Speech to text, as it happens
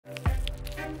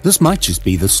This might just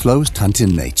be the slowest hunt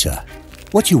in nature.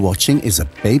 What you're watching is a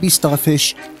baby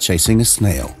starfish chasing a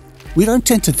snail. We don't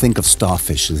tend to think of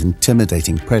starfish as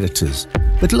intimidating predators,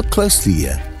 but look closely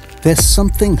here. There's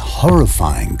something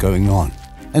horrifying going on.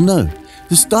 And no,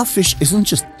 the starfish isn't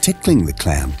just tickling the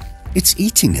clam, it's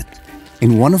eating it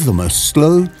in one of the most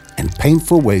slow and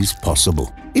painful ways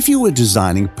possible. If you were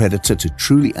designing a predator to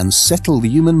truly unsettle the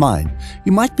human mind,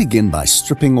 you might begin by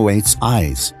stripping away its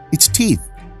eyes, its teeth,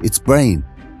 its brain,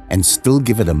 and still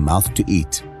give it a mouth to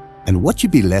eat. And what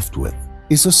you'd be left with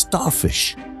is a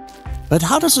starfish. But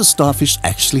how does a starfish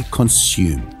actually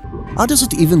consume? How does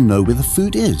it even know where the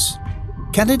food is?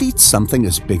 Can it eat something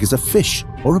as big as a fish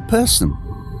or a person?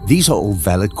 These are all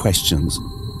valid questions,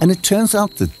 and it turns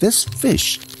out that this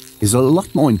fish is a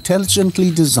lot more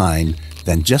intelligently designed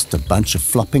than just a bunch of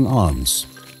flopping arms.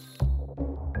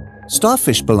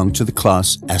 Starfish belong to the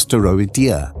class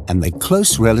Asteroidea, and they're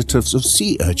close relatives of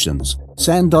sea urchins,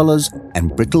 sand dollars,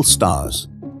 and brittle stars.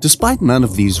 Despite none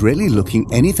of these really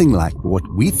looking anything like what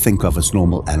we think of as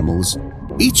normal animals,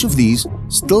 each of these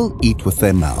still eat with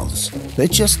their mouths. They're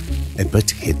just a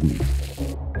bit hidden.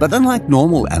 But unlike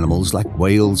normal animals like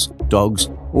whales, dogs,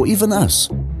 or even us,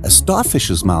 a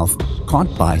starfish's mouth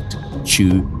can't bite,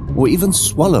 chew, or even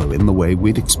swallow in the way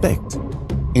we'd expect.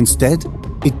 Instead,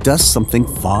 it does something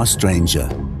far stranger.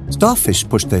 Starfish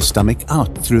push their stomach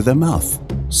out through their mouth,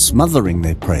 smothering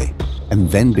their prey, and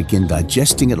then begin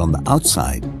digesting it on the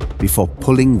outside before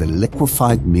pulling the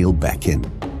liquefied meal back in.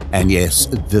 And yes,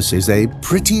 this is a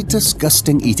pretty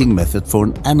disgusting eating method for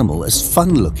an animal as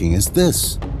fun-looking as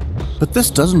this. But this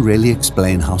doesn't really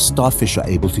explain how starfish are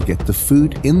able to get the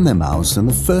food in their mouths in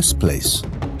the first place.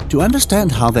 To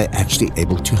understand how they're actually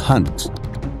able to hunt,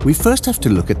 we first have to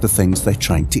look at the things they're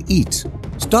trying to eat.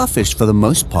 Starfish, for the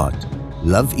most part,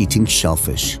 love eating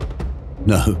shellfish.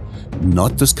 No,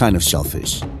 not this kind of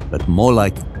shellfish, but more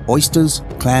like oysters,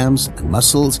 clams, and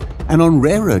mussels, and on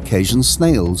rarer occasions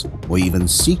snails or even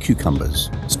sea cucumbers.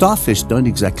 Starfish don't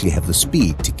exactly have the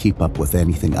speed to keep up with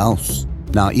anything else.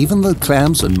 Now, even though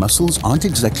clams and mussels aren't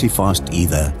exactly fast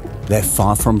either, they're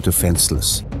far from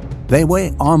defenseless. They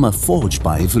wear armor forged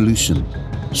by evolution.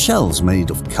 Shells made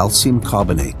of calcium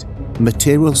carbonate, a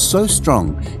material so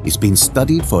strong it's been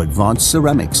studied for advanced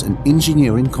ceramics and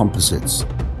engineering composites.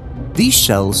 These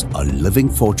shells are living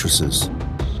fortresses.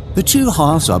 The two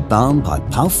halves are bound by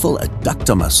powerful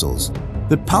adductor muscles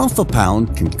that pound for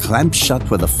pound can clamp shut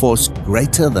with a force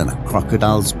greater than a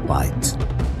crocodile's bite.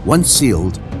 Once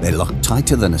sealed, they lock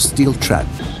tighter than a steel trap,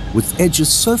 with edges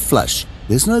so flush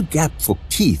there's no gap for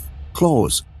teeth,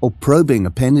 claws, or probing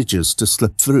appendages to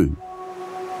slip through.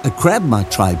 A crab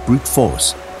might try brute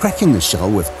force, cracking the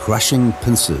shell with crushing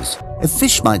pincers. A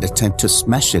fish might attempt to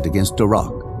smash it against a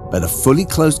rock, but a fully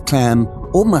closed clam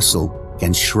or mussel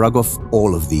can shrug off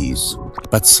all of these.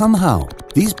 But somehow,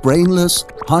 these brainless,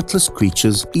 heartless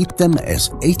creatures eat them as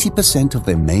 80% of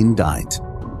their main diet.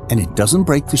 And it doesn't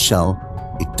break the shell,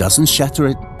 it doesn't shatter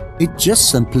it, it just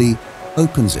simply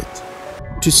opens it.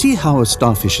 To see how a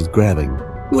starfish is grabbing,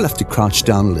 you will have to crouch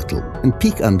down a little and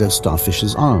peek under a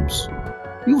starfish's arms.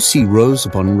 You'll see rows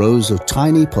upon rows of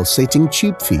tiny pulsating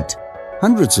tube feet,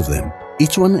 hundreds of them.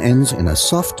 Each one ends in a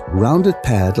soft, rounded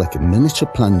pad like a miniature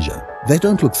plunger. They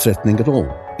don't look threatening at all.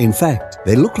 In fact,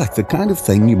 they look like the kind of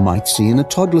thing you might see in a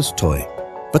toddler's toy.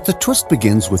 But the twist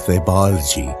begins with their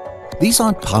biology. These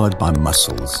aren't powered by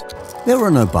muscles. There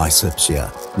are no biceps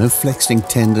here, no flexing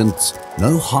tendons,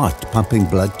 no heart pumping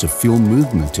blood to fuel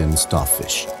movement in a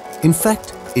starfish. In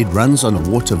fact, it runs on a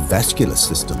water vascular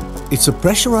system. It's a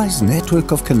pressurized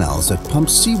network of canals that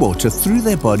pumps seawater through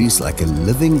their bodies like a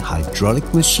living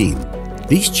hydraulic machine.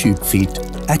 These tube feet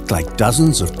act like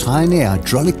dozens of tiny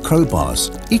hydraulic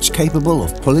crowbars, each capable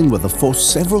of pulling with a force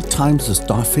several times the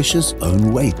starfish's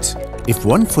own weight. If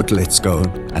one foot lets go,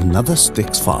 another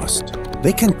sticks fast.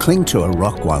 They can cling to a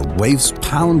rock while waves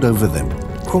pound over them,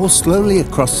 crawl slowly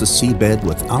across the seabed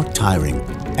without tiring,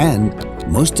 and,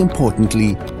 most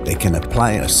importantly, they can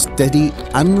apply a steady,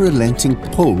 unrelenting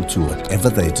pull to whatever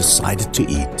they decided to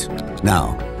eat.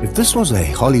 Now, if this was a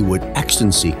Hollywood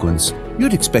action sequence,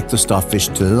 you'd expect the starfish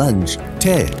to lunge,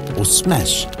 tear, or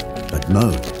smash. But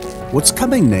no, what's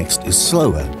coming next is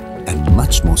slower and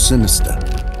much more sinister.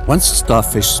 Once the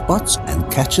starfish spots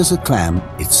and catches a clam,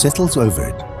 it settles over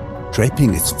it,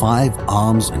 draping its 5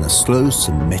 arms in a slow,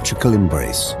 symmetrical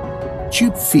embrace.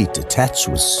 Tube feet attached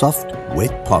with soft,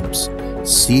 wet pops,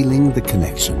 sealing the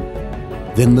connection.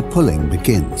 Then the pulling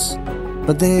begins.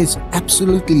 But there is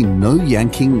absolutely no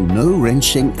yanking, no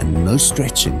wrenching, and no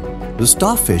stretching. The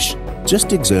starfish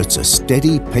just exerts a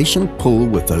steady, patient pull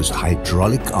with those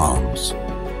hydraulic arms.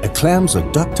 A clam's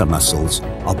adductor muscles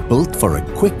are built for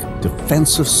a quick,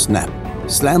 defensive snap.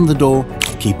 Slam the door,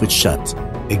 keep it shut.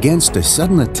 Against a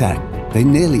sudden attack, they're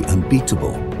nearly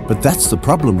unbeatable. But that's the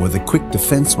problem with a quick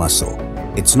defense muscle.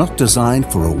 It's not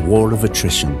designed for a war of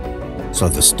attrition. So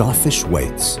the starfish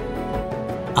waits.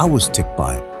 Hours tick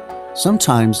by,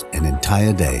 sometimes an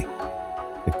entire day.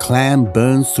 The clam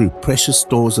burns through precious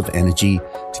stores of energy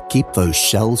to keep those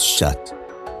shells shut,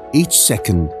 each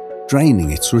second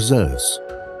draining its reserves.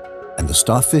 And the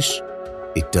starfish,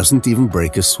 it doesn't even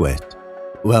break a sweat.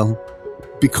 Well,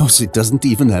 because it doesn't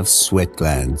even have sweat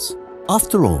glands.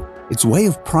 After all, its way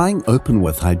of prying open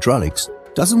with hydraulics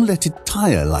doesn't let it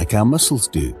tire like our muscles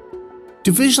do.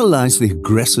 To visualize the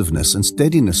aggressiveness and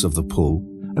steadiness of the pull,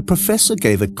 a professor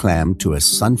gave a clam to a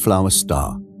sunflower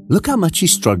star. Look how much he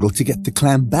struggled to get the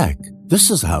clam back.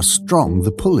 This is how strong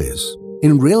the pull is.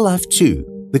 In real life too,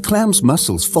 the clam's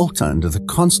muscles falter under the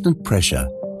constant pressure,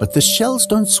 but the shells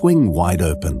don't swing wide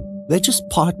open. They just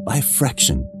part by a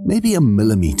fraction, maybe a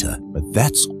millimeter, but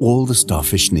that's all the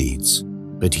starfish needs.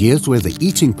 But here's where the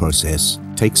eating process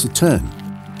takes a turn.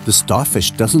 The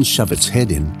starfish doesn't shove its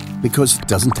head in because it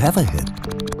doesn't have a head.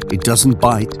 It doesn't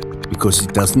bite because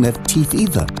it doesn't have teeth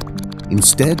either.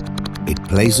 Instead, it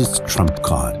plays its trump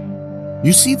card.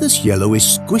 You see this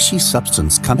yellowish, squishy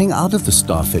substance coming out of the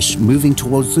starfish moving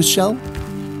towards the shell?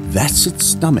 That's its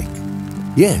stomach.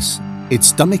 Yes, its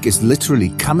stomach is literally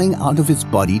coming out of its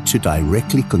body to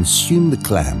directly consume the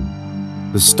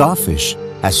clam. The starfish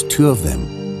has two of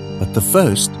them, but the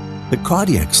first, the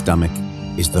cardiac stomach,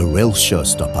 is the real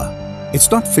showstopper. It's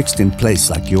not fixed in place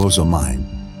like yours or mine.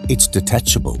 It's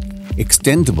detachable,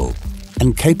 extendable,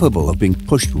 and capable of being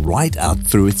pushed right out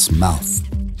through its mouth.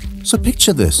 So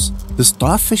picture this. The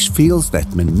starfish feels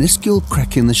that minuscule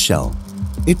crack in the shell.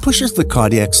 It pushes the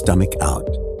cardiac stomach out,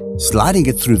 sliding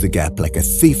it through the gap like a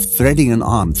thief threading an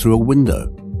arm through a window.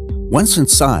 Once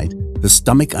inside, the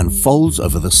stomach unfolds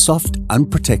over the soft,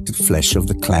 unprotected flesh of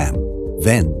the clam.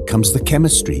 Then comes the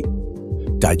chemistry.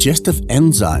 Digestive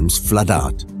enzymes flood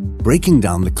out, breaking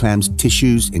down the clam's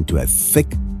tissues into a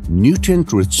thick,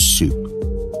 nutrient-rich soup.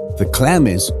 The clam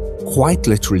is, quite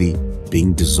literally,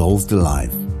 being dissolved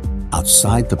alive,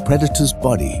 outside the predator's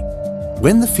body.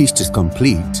 When the feast is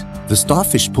complete, the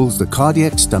starfish pulls the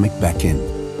cardiac stomach back in,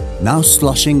 now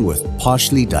sloshing with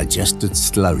partially digested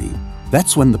slurry.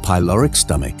 That's when the pyloric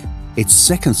stomach, its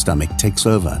second stomach, takes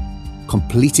over,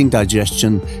 completing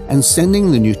digestion and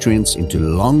sending the nutrients into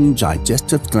long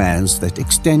digestive glands that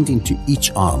extend into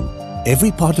each arm.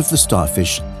 Every part of the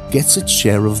starfish gets its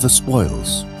share of the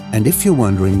spoils. And if you're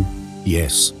wondering,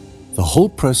 yes, the whole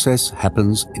process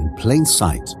happens in plain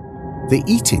sight. The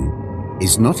eating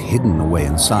is not hidden away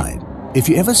inside. If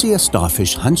you ever see a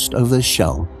starfish hunched over a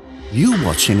shell, you're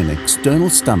watching an external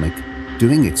stomach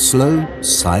doing its slow,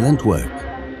 silent work.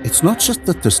 It's not just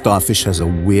that the starfish has a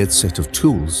weird set of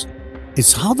tools.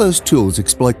 It's how those tools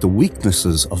exploit the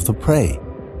weaknesses of the prey.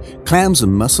 Clams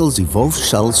and mussels evolved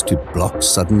shells to block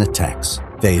sudden attacks.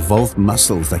 They evolved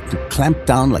muscles that could clamp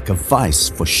down like a vice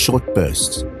for short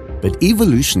bursts. But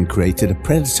evolution created a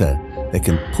predator that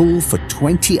can pull for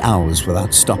 20 hours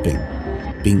without stopping,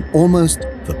 being almost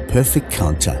the perfect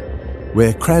counter.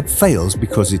 Where a crab fails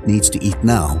because it needs to eat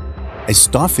now, a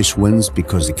starfish wins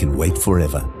because it can wait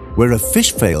forever. Where a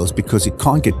fish fails because it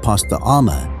can't get past the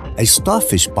armor, a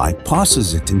starfish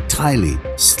bypasses it entirely,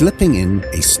 slipping in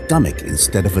a stomach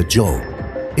instead of a jaw.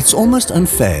 It's almost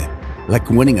unfair, like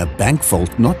winning a bank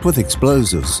vault not with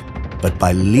explosives, but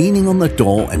by leaning on the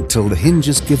door until the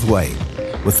hinges give way.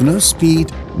 With no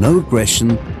speed, no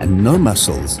aggression, and no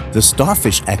muscles, the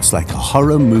starfish acts like a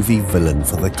horror movie villain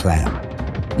for the clam.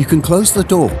 You can close the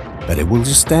door, but it will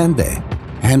just stand there,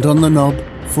 hand on the knob,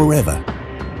 forever.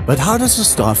 But how does a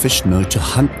starfish know to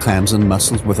hunt clams and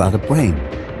mussels without a brain?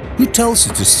 Who tells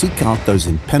it to seek out those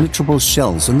impenetrable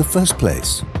shells in the first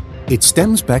place? It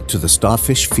stems back to the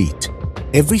starfish feet.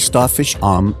 Every starfish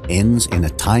arm ends in a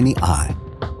tiny eye.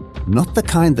 Not the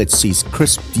kind that sees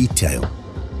crisp detail,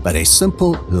 but a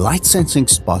simple, light-sensing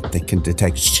spot that can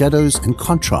detect shadows and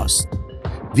contrast.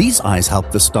 These eyes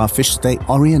help the starfish stay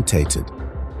orientated,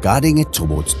 guiding it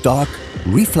towards dark,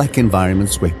 reef-like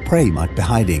environments where prey might be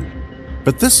hiding.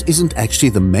 But this isn't actually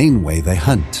the main way they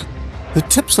hunt. The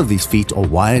tips of these feet are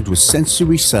wired with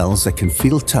sensory cells that can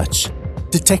feel touch,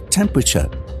 detect temperature,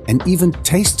 and even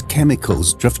taste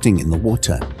chemicals drifting in the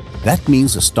water. That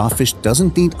means a starfish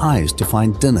doesn't need eyes to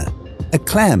find dinner. A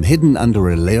clam hidden under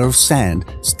a layer of sand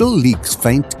still leaks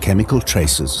faint chemical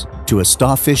traces. To a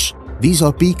starfish, these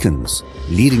are beacons,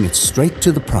 leading it straight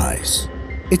to the prize.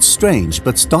 It's strange,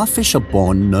 but starfish are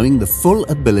born knowing the full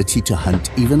ability to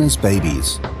hunt even as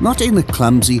babies. Not in a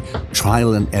clumsy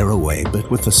trial and error way, but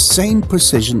with the same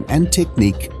precision and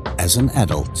technique as an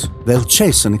adult. They'll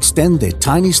chase and extend their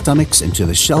tiny stomachs into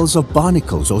the shells of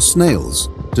barnacles or snails,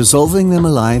 dissolving them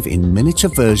alive in miniature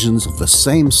versions of the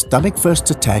same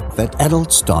stomach-first attack that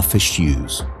adult starfish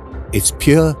use. It's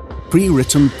pure,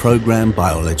 pre-written program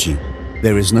biology.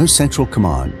 There is no central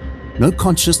command, no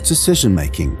conscious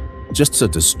decision-making, just a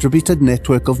distributed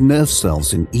network of nerve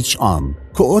cells in each arm,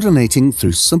 coordinating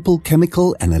through simple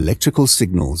chemical and electrical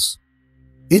signals.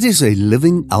 It is a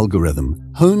living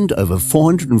algorithm honed over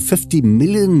 450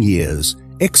 million years,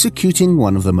 executing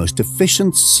one of the most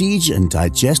efficient siege and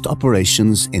digest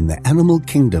operations in the animal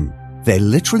kingdom. They're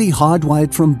literally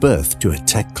hardwired from birth to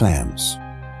attack clams.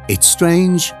 It's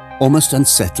strange, almost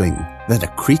unsettling, that a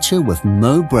creature with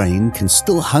no brain can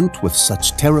still hunt with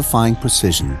such terrifying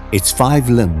precision. Its 5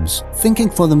 limbs, thinking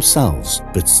for themselves,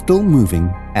 but still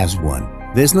moving as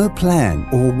one. There's no plan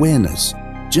or awareness,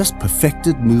 just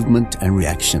perfected movement and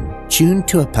reaction, tuned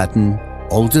to a pattern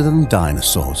older than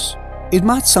dinosaurs. It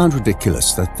might sound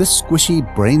ridiculous that this squishy,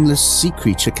 brainless sea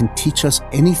creature can teach us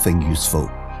anything useful,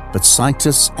 but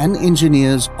scientists and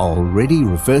engineers are already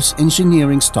reverse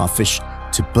engineering starfish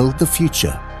to build the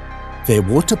future. Their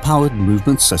water-powered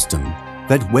movement system,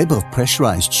 that web of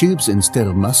pressurized tubes instead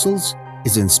of muscles,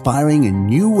 is inspiring a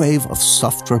new wave of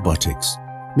soft robotics.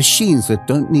 Machines that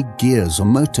don't need gears or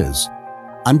motors.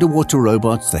 Underwater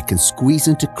robots that can squeeze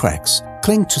into cracks,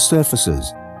 cling to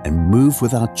surfaces, and move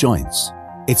without joints.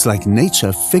 It's like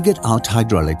nature figured out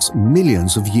hydraulics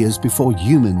millions of years before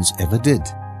humans ever did.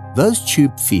 Those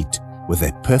tube feet, with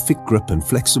their perfect grip and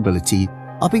flexibility,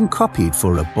 are being copied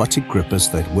for robotic grippers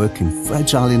that work in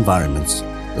fragile environments,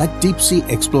 like deep-sea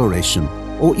exploration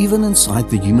or even inside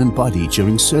the human body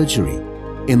during surgery.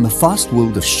 In the fast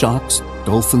world of sharks,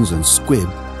 dolphins and squid,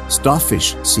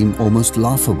 starfish seem almost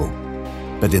laughable.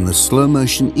 But in the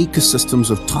slow-motion ecosystems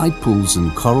of tide pools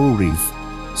and coral reef,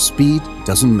 speed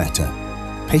doesn't matter.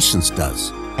 Patience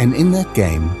does. And in that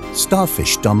game,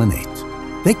 starfish dominate.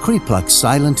 They creep like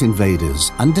silent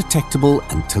invaders, undetectable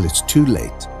until it's too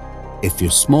late. If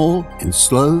you're small and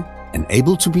slow and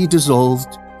able to be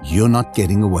dissolved, you're not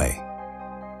getting away.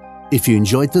 If you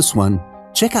enjoyed this one,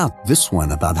 check out this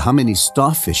one about how many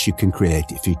starfish you can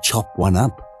create if you chop one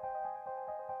up.